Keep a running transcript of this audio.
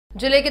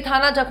जिले के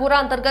थाना जखोरा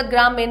अंतर्गत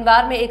ग्राम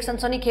मेनवार में एक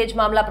सनसनीखेज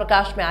मामला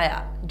प्रकाश में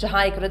आया,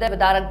 जहां एक हृदय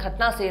विदारक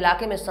घटना से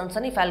इलाके में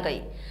सनसनी फैल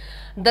गई।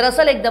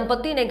 दरअसल एक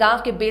दंपत्ति ने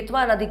गांव के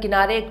बेतवा नदी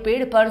किनारे एक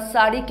पेड़ पर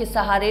साड़ी के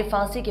सहारे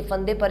फांसी के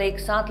फंदे पर एक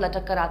साथ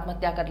लटक कर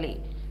आत्महत्या कर ली।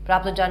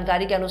 प्राप्त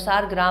जानकारी के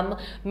अनुसार ग्राम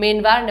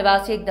मेनवार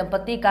निवासी एक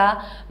दंपत्ति का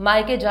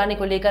मायके जाने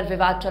को लेकर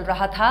विवाद चल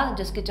रहा था,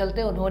 जिसके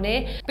चलते उन्होंने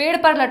पेड़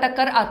पर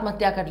लटककर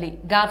आत्महत्या कर ली।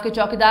 गांव के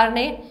चौकीदार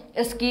ने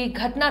इसकी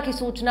घटना की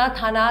सूचना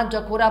थाना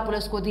जखोरा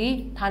पुलिस को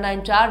दी। थाना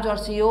इंचार्ज और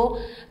सीओ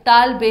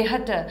ताल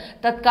बेहट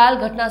तत्काल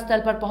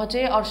घटनास्थल पर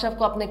पहुंचे और शव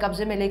को अपने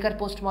कब्जे में लेकर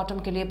पोस्टमार्टम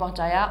के लिए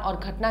पहुंचाया और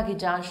घटना की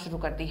जांच शुरू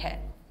कर दी है।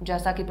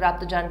 जैसा कि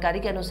प्राप्त जानकारी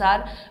के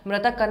अनुसार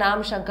मृतक का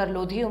नाम शंकर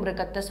लोधी उम्र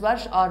 31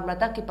 वर्ष और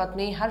मृतक की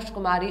पत्नी हर्ष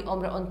कुमारी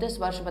उम्र 29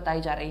 वर्ष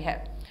बताई जा रही है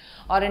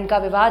और इनका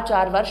विवाह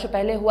 4 वर्ष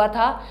पहले हुआ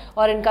था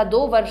और इनका 2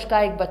 वर्ष का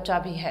एक बच्चा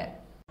भी है।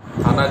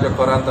 थाना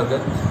जखोरा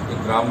अंतर्गत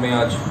एक ग्राम में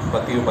आज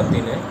पति और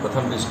पत्नी ने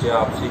प्रथम दृष्टया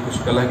आपसी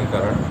कुछ कलह के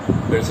कारण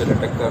पेड़ से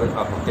लटक कर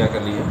आत्महत्या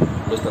कर ली है।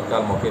 पुलिस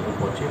तत्काल मौके पर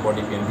पहुंची,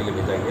 बॉडी पीएम के लिए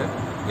भेजा गया।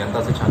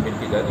 जनता से छानबीन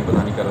की जाए,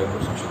 निगरानी कार्रवाई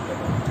को सुनिश्चित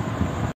करना है।